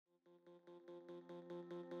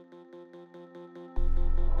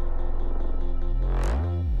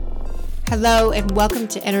Hello and welcome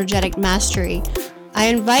to Energetic Mastery. I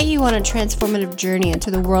invite you on a transformative journey into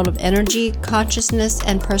the world of energy, consciousness,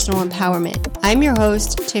 and personal empowerment. I'm your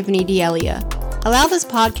host, Tiffany D'Elia. Allow this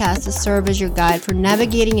podcast to serve as your guide for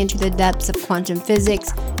navigating into the depths of quantum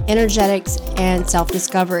physics, energetics, and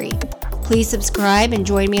self-discovery. Please subscribe and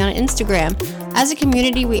join me on Instagram. As a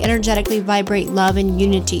community, we energetically vibrate love and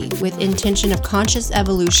unity with intention of conscious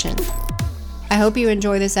evolution. I hope you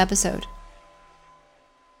enjoy this episode.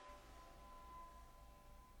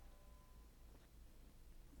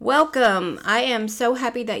 Welcome! I am so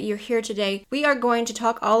happy that you're here today. We are going to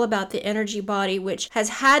talk all about the energy body, which has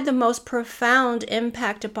had the most profound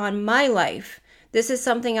impact upon my life. This is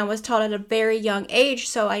something I was taught at a very young age,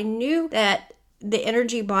 so I knew that the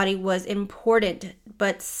energy body was important.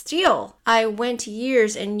 But still, I went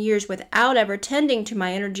years and years without ever tending to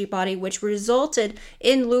my energy body, which resulted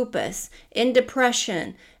in lupus, in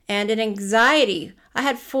depression, and in anxiety. I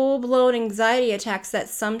had full-blown anxiety attacks that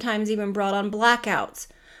sometimes even brought on blackouts.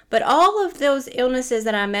 But all of those illnesses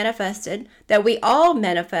that I manifested, that we all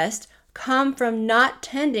manifest, come from not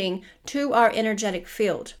tending to our energetic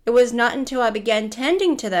field. It was not until I began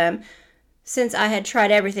tending to them, since I had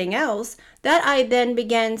tried everything else, that I then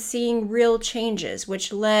began seeing real changes,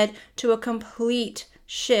 which led to a complete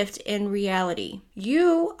shift in reality.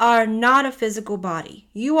 You are not a physical body.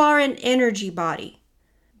 You are an energy body.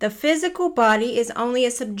 The physical body is only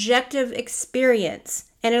a subjective experience,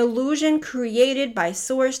 an illusion created by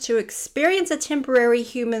Source to experience a temporary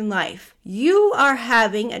human life. You are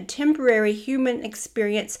having a temporary human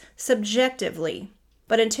experience subjectively.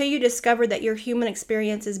 But until you discover that your human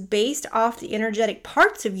experience is based off the energetic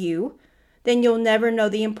parts of you, then you'll never know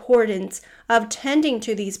the importance of tending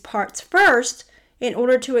to these parts first in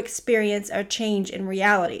order to experience a change in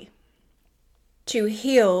reality. To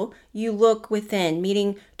heal, you look within,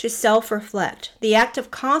 meaning to self-reflect. The act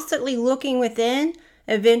of constantly looking within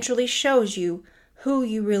eventually shows you who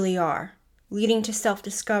you really are, leading to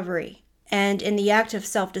self-discovery. And in the act of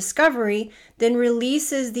self-discovery, then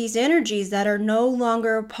releases these energies that are no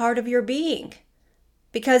longer a part of your being.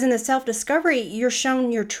 Because in the self-discovery, you're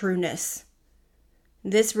shown your trueness.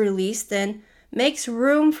 This release then makes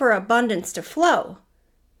room for abundance to flow.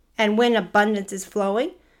 And when abundance is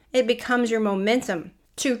flowing, it becomes your momentum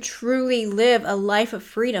to truly live a life of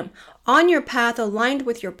freedom on your path aligned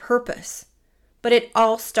with your purpose. But it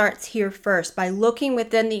all starts here first by looking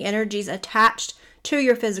within the energies attached to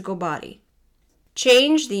your physical body.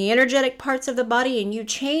 Change the energetic parts of the body and you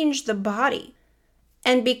change the body.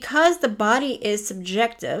 And because the body is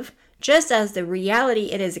subjective, just as the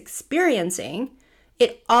reality it is experiencing,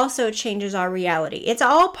 it also changes our reality. It's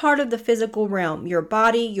all part of the physical realm. Your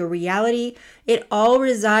body, your reality, it all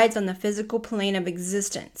resides on the physical plane of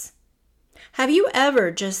existence. Have you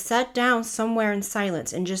ever just sat down somewhere in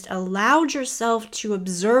silence and just allowed yourself to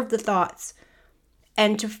observe the thoughts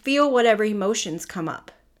and to feel whatever emotions come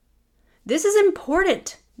up? This is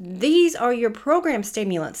important. These are your program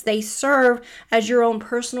stimulants. They serve as your own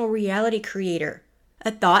personal reality creator.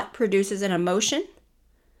 A thought produces an emotion,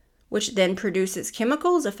 which then produces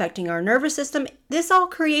chemicals affecting our nervous system. This all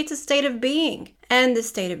creates a state of being. And the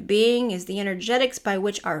state of being is the energetics by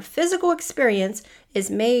which our physical experience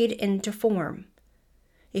is made into form.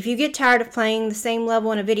 If you get tired of playing the same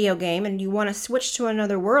level in a video game and you want to switch to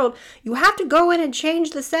another world, you have to go in and change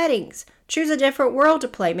the settings. Choose a different world to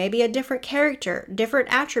play, maybe a different character, different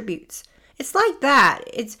attributes. It's like that.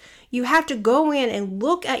 You have to go in and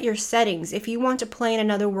look at your settings if you want to play in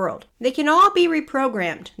another world. They can all be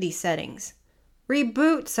reprogrammed, these settings.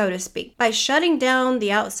 Reboot, so to speak, by shutting down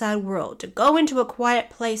the outside world, to go into a quiet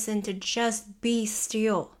place and to just be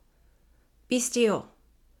still. Be still.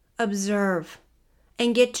 Observe.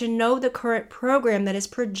 And get to know the current program that is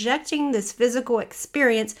projecting this physical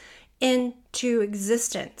experience into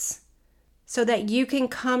existence, so that you can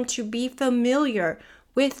come to be familiar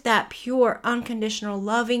with that pure, unconditional,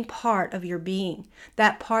 loving part of your being,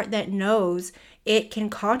 that part that knows it can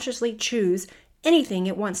consciously choose anything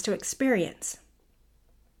it wants to experience.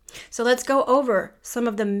 So let's go over some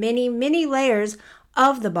of the many, many layers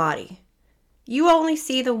of the body. You only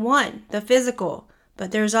see the one, the physical,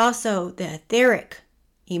 but there's also the etheric,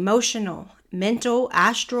 emotional, mental,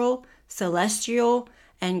 astral, celestial,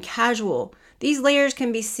 and causal. These layers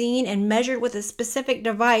can be seen and measured with a specific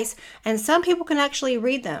device, and some people can actually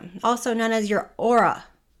read them, also known as your aura.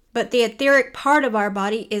 But the etheric part of our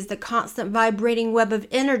body is the constant vibrating web of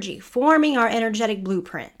energy, forming our energetic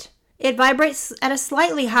blueprint. It vibrates at a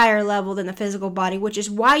slightly higher level than the physical body, which is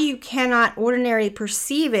why you cannot ordinarily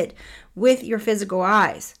perceive it with your physical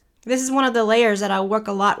eyes. This is one of the layers that I work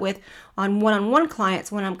a lot with on one-on-one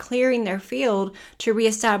clients when I'm clearing their field to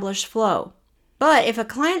reestablish flow. But if a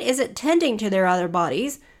client isn't tending to their other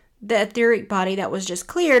bodies, the etheric body that was just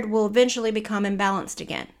cleared will eventually become imbalanced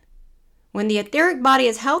again. When the etheric body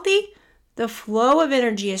is healthy, the flow of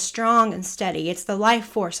energy is strong and steady. It's the life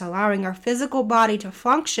force allowing our physical body to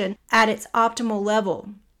function at its optimal level.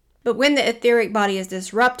 But when the etheric body is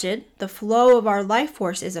disrupted, the flow of our life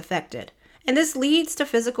force is affected. And this leads to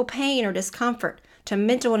physical pain or discomfort, to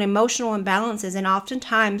mental and emotional imbalances, and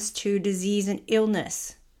oftentimes to disease and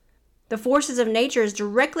illness. The forces of nature is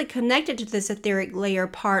directly connected to this etheric layer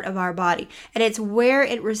part of our body, and it's where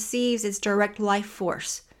it receives its direct life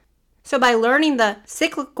force. So by learning the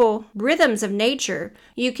cyclical rhythms of nature,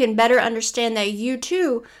 you can better understand that you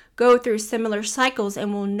too go through similar cycles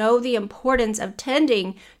and will know the importance of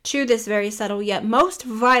tending to this very subtle yet most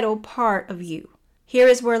vital part of you. Here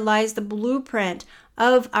is where lies the blueprint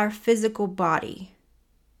of our physical body.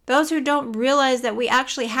 Those who don't realize that we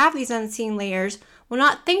actually have these unseen layers will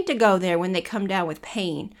not think to go there when they come down with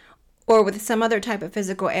pain or with some other type of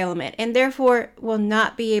physical ailment, and therefore will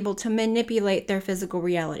not be able to manipulate their physical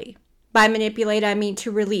reality. By manipulate, I mean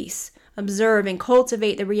to release, observe, and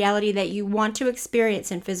cultivate the reality that you want to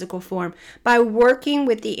experience in physical form by working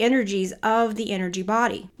with the energies of the energy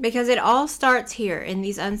body. Because it all starts here in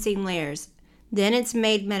these unseen layers. Then it's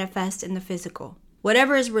made manifest in the physical.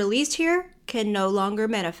 Whatever is released here can no longer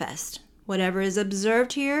manifest. Whatever is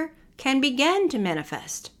observed here can begin to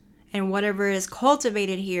manifest. And whatever is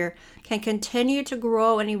cultivated here can continue to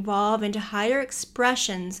grow and evolve into higher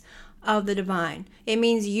expressions of the divine. It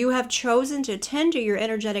means you have chosen to tend to your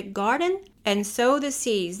energetic garden and sow the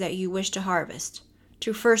seeds that you wish to harvest,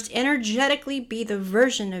 to first energetically be the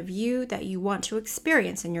version of you that you want to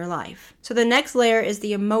experience in your life. So the next layer is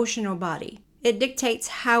the emotional body. It dictates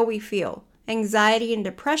how we feel. Anxiety and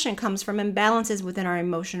depression comes from imbalances within our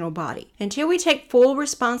emotional body. Until we take full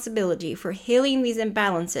responsibility for healing these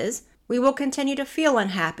imbalances, we will continue to feel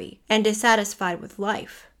unhappy and dissatisfied with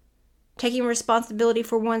life. Taking responsibility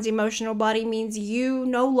for one's emotional body means you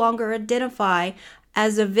no longer identify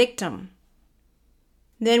as a victim.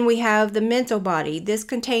 Then we have the mental body. This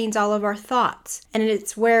contains all of our thoughts, and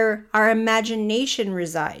it's where our imagination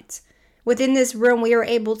resides. Within this realm, we are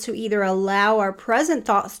able to either allow our present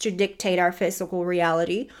thoughts to dictate our physical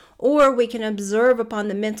reality, or we can observe upon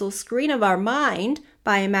the mental screen of our mind,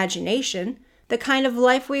 by imagination, the kind of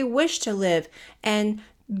life we wish to live, and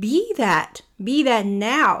be that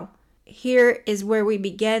now. Here is where we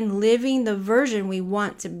begin living the version we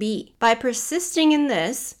want to be. By persisting in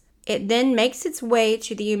this, it then makes its way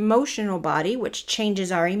to the emotional body, which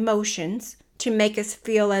changes our emotions to make us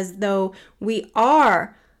feel as though we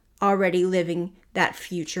are already living that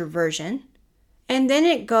future version. And then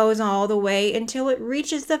it goes all the way until it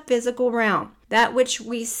reaches the physical realm, that which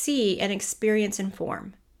we see and experience in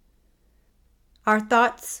form. Our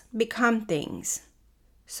thoughts become things.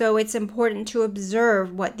 So it's important to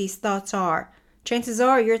observe what these thoughts are. Chances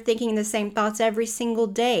are you're thinking the same thoughts every single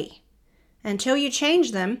day. Until you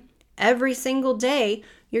change them, every single day,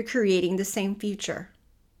 you're creating the same future.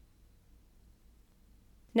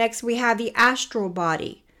 Next, we have the astral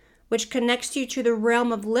body, which connects you to the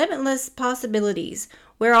realm of limitless possibilities,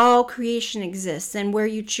 where all creation exists and where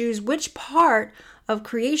you choose which part of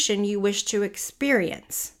creation you wish to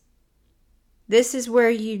experience. This is where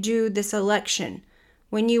you do the selection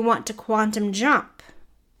when you want to quantum jump.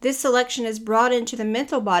 This selection is brought into the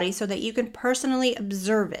mental body so that you can personally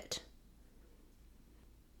observe it.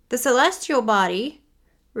 The celestial body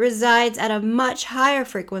resides at a much higher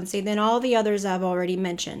frequency than all the others I've already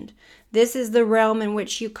mentioned. This is the realm in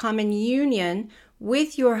which you come in union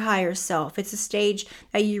with your higher self. It's a stage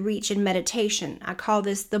that you reach in meditation. I call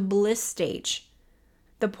this the bliss stage.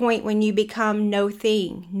 The point when you become no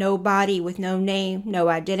thing, no body with no name, no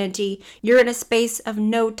identity. You're in a space of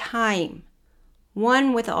no time.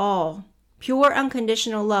 One with all. Pure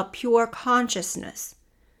unconditional love, pure consciousness.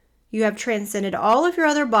 You have transcended all of your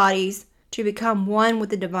other bodies to become one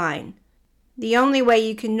with the divine. The only way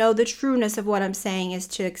you can know the trueness of what I'm saying is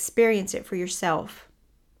to experience it for yourself.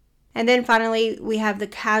 And then finally, we have the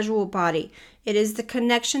casual body. It is the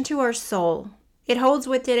connection to our soul. It holds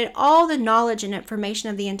within it all the knowledge and information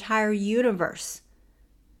of the entire universe.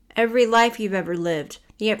 Every life you've ever lived,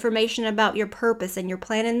 the information about your purpose and your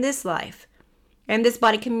plan in this life. And this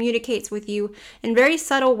body communicates with you in very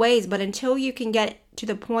subtle ways, but until you can get to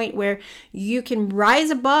the point where you can rise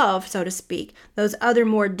above, so to speak, those other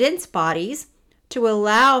more dense bodies to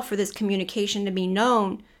allow for this communication to be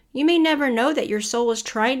known, you may never know that your soul is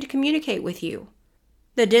trying to communicate with you.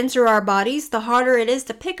 The denser our bodies, the harder it is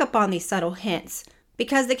to pick up on these subtle hints,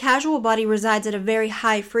 because the casual body resides at a very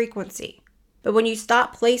high frequency. But when you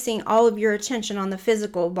stop placing all of your attention on the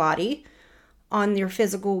physical body, on your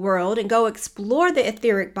physical world, and go explore the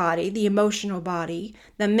etheric body, the emotional body,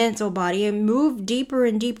 the mental body, and move deeper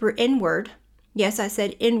and deeper inward. Yes, I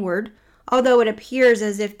said inward, although it appears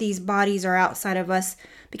as if these bodies are outside of us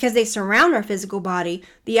because they surround our physical body,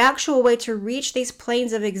 the actual way to reach these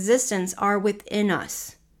planes of existence are within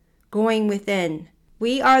us, going within.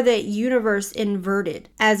 We are the universe inverted,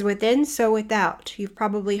 as within, so without. You've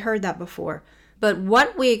probably heard that before. But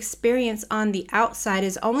what we experience on the outside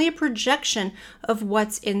is only a projection of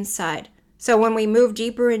what's inside. So when we move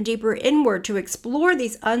deeper and deeper inward to explore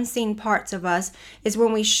these unseen parts of us is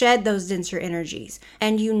when we shed those denser energies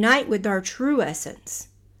and unite with our true essence.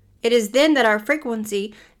 It is then that our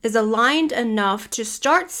frequency is aligned enough to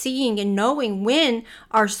start seeing and knowing when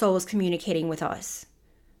our soul is communicating with us.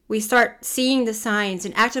 We start seeing the signs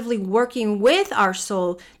and actively working with our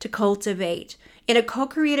soul to cultivate, in a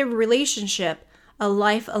co-creative relationship, a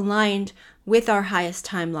life aligned with our highest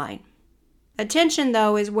timeline. Attention,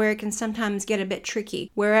 though, is where it can sometimes get a bit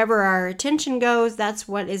tricky. Wherever our attention goes, that's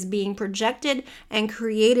what is being projected and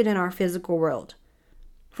created in our physical world.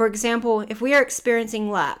 For example, if we are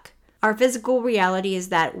experiencing lack, our physical reality is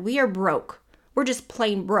that we are broke. We're just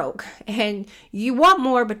plain broke, and you want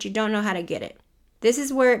more, but you don't know how to get it. This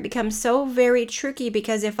is where it becomes so very tricky,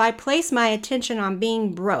 because if I place my attention on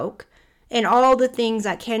being broke and all the things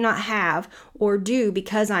I cannot have or do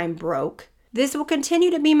because I'm broke, this will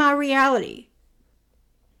continue to be my reality.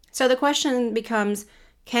 So the question becomes,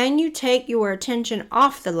 can you take your attention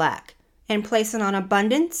off the lack and place it on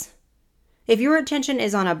abundance? If your attention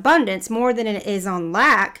is on abundance more than it is on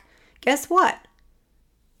lack, guess what?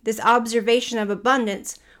 This observation of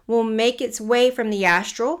abundance will make its way from the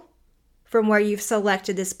astral, from where you've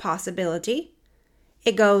selected this possibility.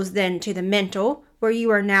 It goes then to the mental, where you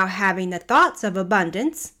are now having the thoughts of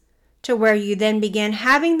abundance, to where you then begin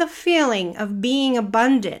having the feeling of being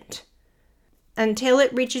abundant, until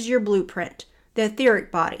it reaches your blueprint, the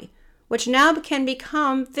etheric body, which now can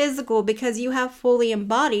become physical because you have fully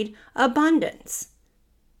embodied abundance.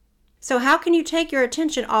 So how can you take your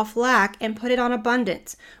attention off lack and put it on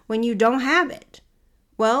abundance when you don't have it?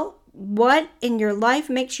 Well, what in your life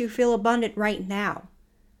makes you feel abundant right now?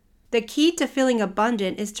 The key to feeling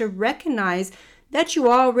abundant is to recognize that you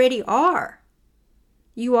already are.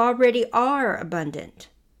 You already are abundant.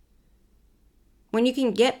 When you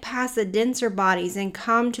can get past the denser bodies and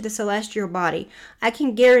come to the celestial body, I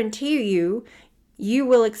can guarantee you, you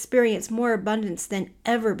will experience more abundance than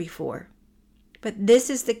ever before. But this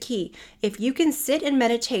is the key. If you can sit in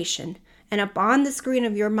meditation and up on the screen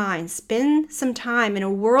of your mind, spend some time in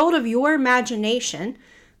a world of your imagination,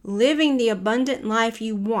 living the abundant life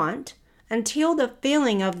you want, until the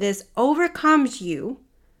feeling of this overcomes you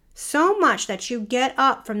so much that you get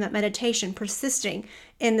up from that meditation persisting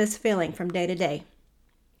in this feeling from day to day.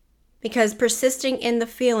 Because persisting in the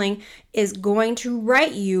feeling is going to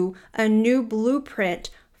write you a new blueprint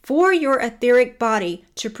for your etheric body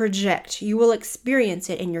to project. You will experience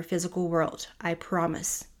it in your physical world, I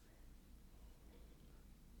promise.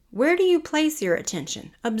 Where do you place your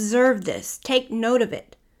attention? Observe this. Take note of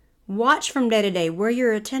it. Watch from day to day where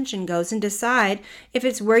your attention goes and decide if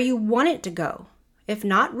it's where you want it to go. If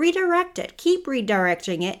not, redirect it. Keep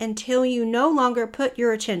redirecting it until you no longer put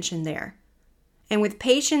your attention there. And with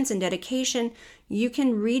patience and dedication, you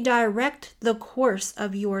can redirect the course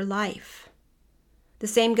of your life. The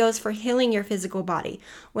same goes for healing your physical body.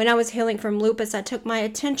 When I was healing from lupus, I took my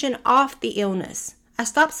attention off the illness. I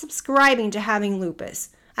stopped subscribing to having lupus.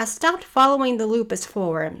 I stopped following the lupus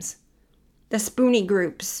forums, the Spoonie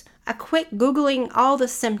groups. I quit Googling all the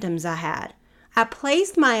symptoms I had. I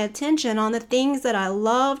placed my attention on the things that I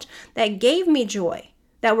loved, that gave me joy,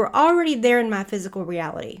 that were already there in my physical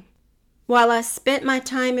reality. While I spent my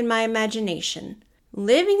time in my imagination,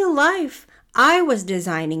 living a life I was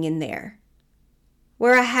designing in there,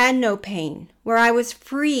 where I had no pain, where I was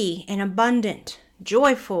free and abundant,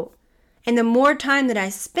 joyful. And the more time that I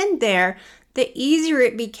spent there, the easier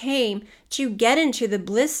it became to get into the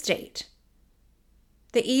bliss state.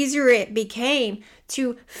 The easier it became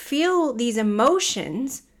to feel these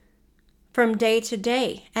emotions from day to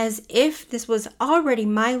day, as if this was already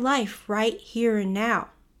my life right here and now.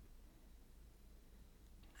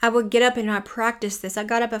 I would get up and I practiced this. I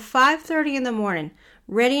got up at 5:30 in the morning,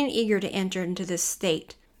 ready and eager to enter into this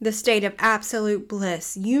state, the state of absolute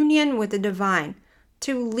bliss, union with the divine.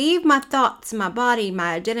 To leave my thoughts, my body,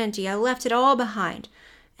 my identity, I left it all behind.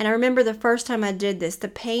 And I remember the first time I did this, the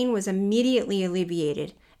pain was immediately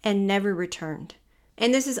alleviated and never returned.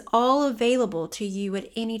 And this is all available to you at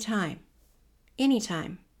any time.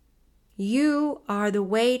 anytime. You are the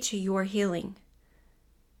way to your healing.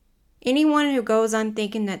 Anyone who goes on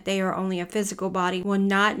thinking that they are only a physical body will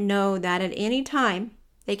not know that at any time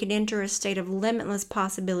they can enter a state of limitless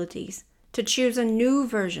possibilities to choose a new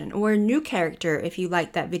version or a new character, if you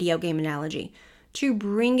like that video game analogy, to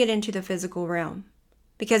bring it into the physical realm.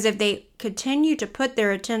 Because if they continue to put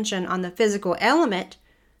their attention on the physical element,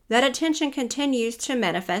 that attention continues to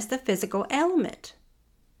manifest the physical element.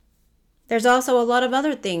 There's also a lot of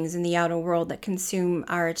other things in the outer world that consume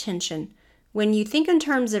our attention. When you think in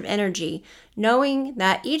terms of energy, knowing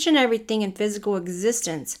that each and everything in physical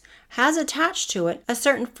existence has attached to it a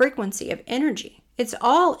certain frequency of energy. It's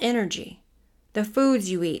all energy. The foods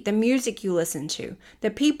you eat, the music you listen to,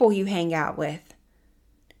 the people you hang out with.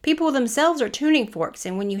 People themselves are tuning forks,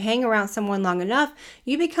 and when you hang around someone long enough,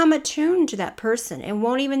 you become attuned to that person and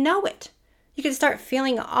won't even know it. You can start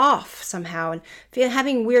feeling off somehow and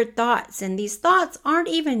having weird thoughts, and these thoughts aren't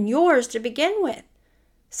even yours to begin with.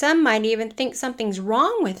 Some might even think something's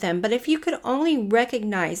wrong with them, but if you could only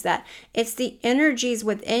recognize that it's the energies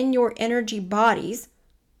within your energy bodies,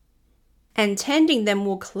 and tending them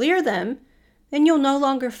will clear them, then you'll no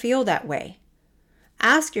longer feel that way.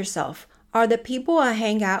 Ask yourself, are the people I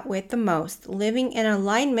hang out with the most living in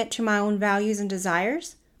alignment to my own values and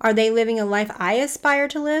desires? Are they living a life I aspire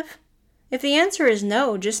to live? If the answer is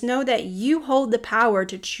no, just know that you hold the power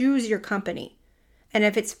to choose your company. And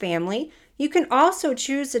if it's family, you can also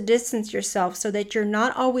choose to distance yourself so that you're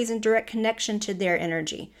not always in direct connection to their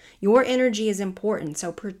energy. Your energy is important,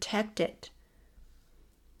 so protect it.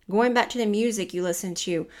 Going back to the music you listen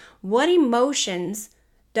to, what emotions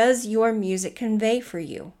does your music convey for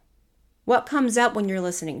you? What comes up when you're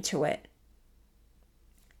listening to it?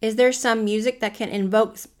 Is there some music that can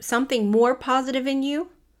invoke something more positive in you?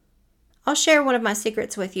 I'll share one of my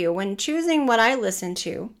secrets with you. When choosing what I listen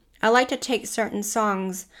to, I like to take certain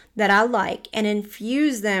songs that I like and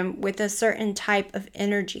infuse them with a certain type of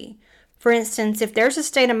energy. For instance, if there's a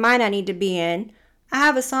state of mind I need to be in, I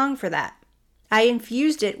have a song for that. I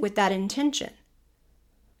infused it with that intention.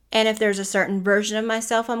 And if there's a certain version of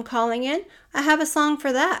myself I'm calling in, I have a song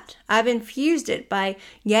for that. I've infused it by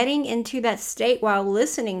getting into that state while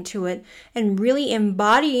listening to it and really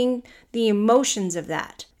embodying the emotions of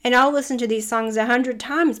that. And I'll listen to these songs 100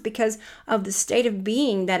 times because of the state of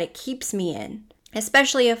being that it keeps me in,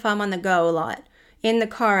 especially if I'm on the go a lot. In the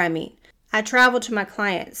car, I mean. I travel to my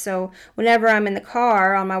clients, so whenever I'm in the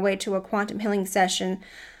car on my way to a quantum healing session,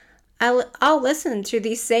 I'll listen to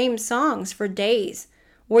these same songs for days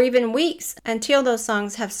or even weeks until those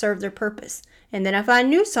songs have served their purpose. And then I find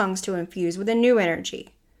new songs to infuse with a new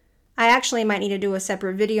energy. I actually might need to do a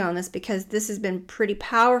separate video on this because this has been pretty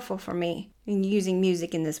powerful for me in using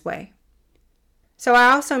music in this way. So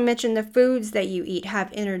I also mentioned the foods that you eat have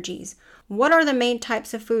energies. What are the main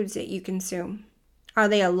types of foods that you consume? Are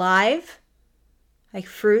they alive, like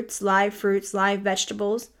fruits, live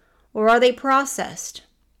vegetables, or are they processed?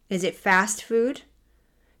 Is it fast food?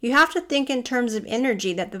 You have to think in terms of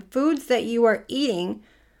energy that the foods that you are eating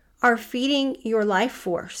are feeding your life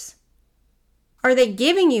force. Are they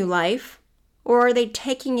giving you life or are they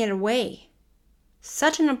taking it away?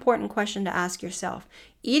 Such an important question to ask yourself.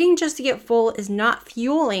 Eating just to get full is not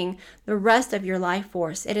fueling the rest of your life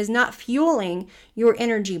force. It is not fueling your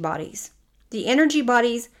energy bodies. The energy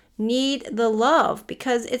bodies need the love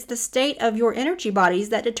because it's the state of your energy bodies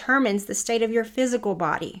that determines the state of your physical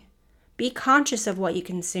body. Be conscious of what you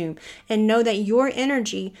consume and know that your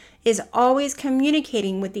energy is always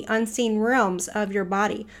communicating with the unseen realms of your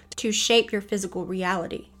body to shape your physical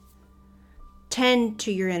reality. Tend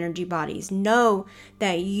to your energy bodies. Know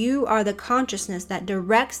that you are the consciousness that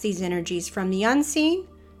directs these energies from the unseen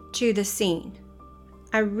to the seen.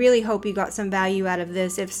 I really hope you got some value out of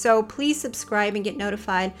this. If so, please subscribe and get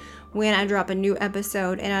notified when I drop a new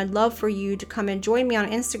episode. And I'd love for you to come and join me on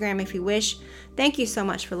Instagram if you wish. Thank you so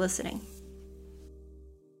much for listening.